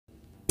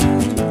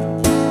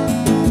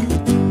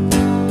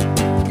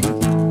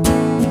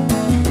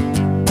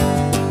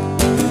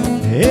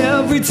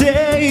Every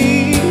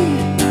day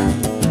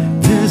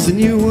there's a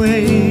new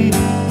way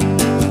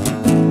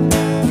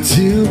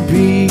to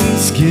be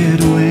scared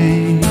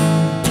away.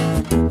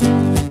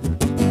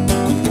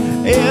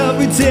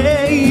 Every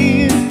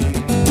day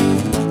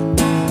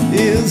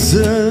is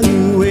a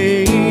new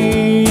way.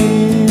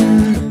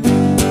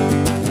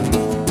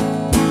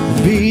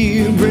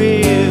 Be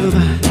brave.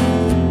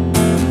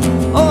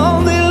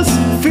 All this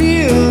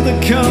fear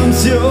that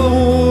comes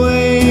your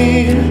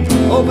way,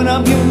 open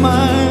up your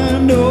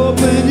mind,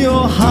 open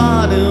your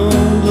heart and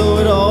blow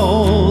it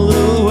all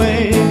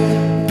away.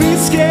 Be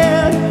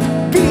scared,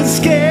 be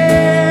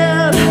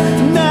scared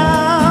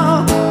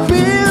now.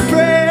 Be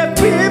brave,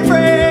 be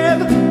brave,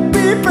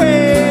 be brave,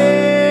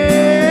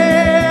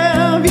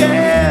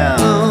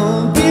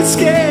 yeah. Be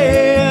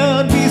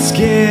scared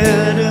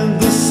at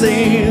the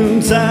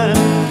same time.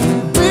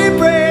 Be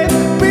brave,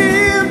 be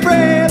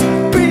brave,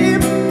 be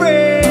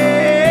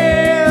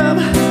brave.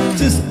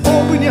 Just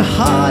open your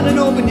heart and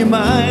open your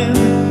mind.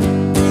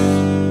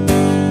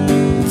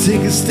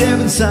 Take a step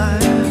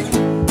inside.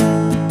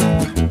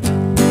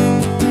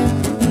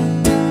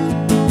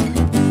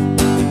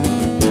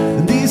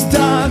 And these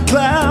dark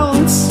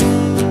clouds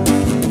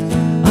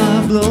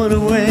are blowing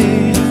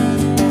away.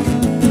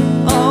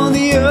 On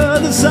the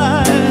other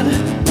side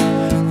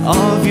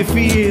of your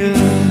fear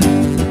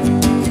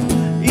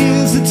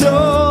is the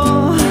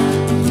door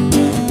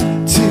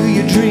to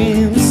your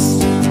dreams.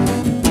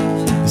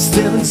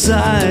 Step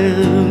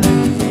inside,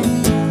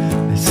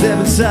 step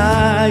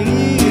inside,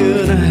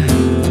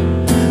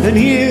 and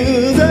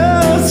hear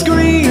the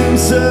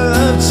screams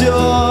of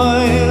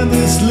joy.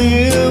 This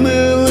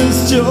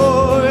limitless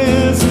joy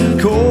is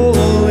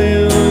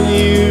calling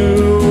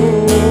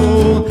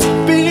you.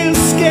 Be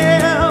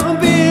scared,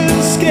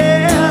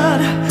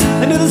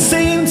 and at the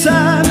same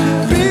time,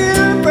 be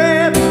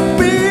brave,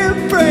 be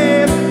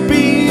brave,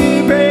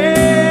 be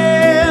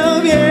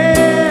brave,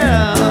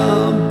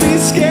 yeah. Be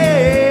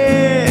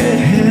scared,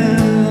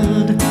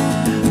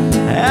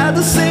 at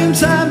the same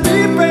time,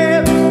 be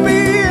brave, be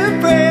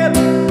brave.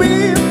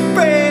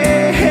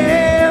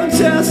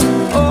 Just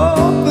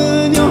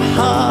open your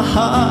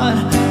heart,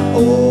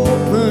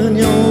 open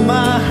your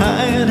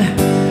mind.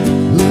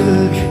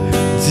 Look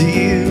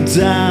deep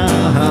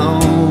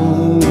down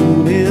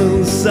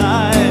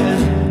inside.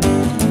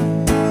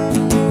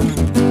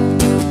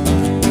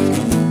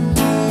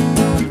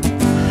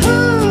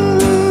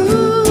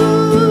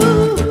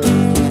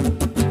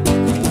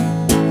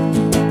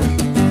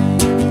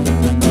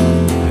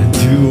 And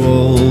through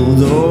all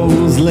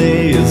those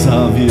layers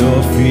of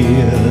your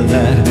fear,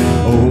 that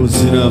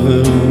ocean of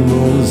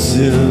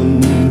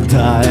emotion,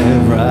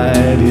 dive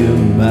right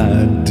in,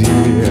 my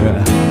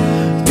dear.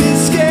 Be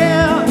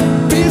scared,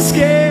 be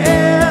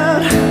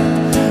scared,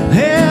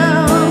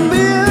 and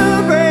be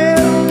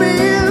brave, be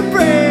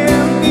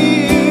brave, be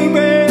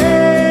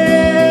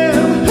brave.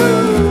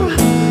 Ooh.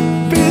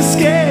 Be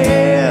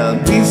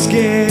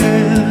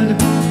scared,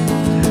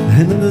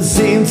 and at the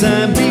same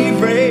time, be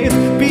brave,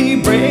 be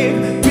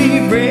brave, be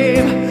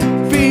brave,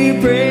 be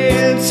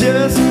brave.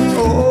 Just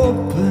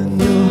open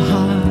your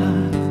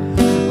heart,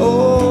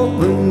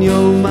 open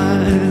your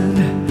mind,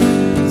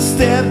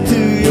 step to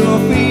your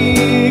feet.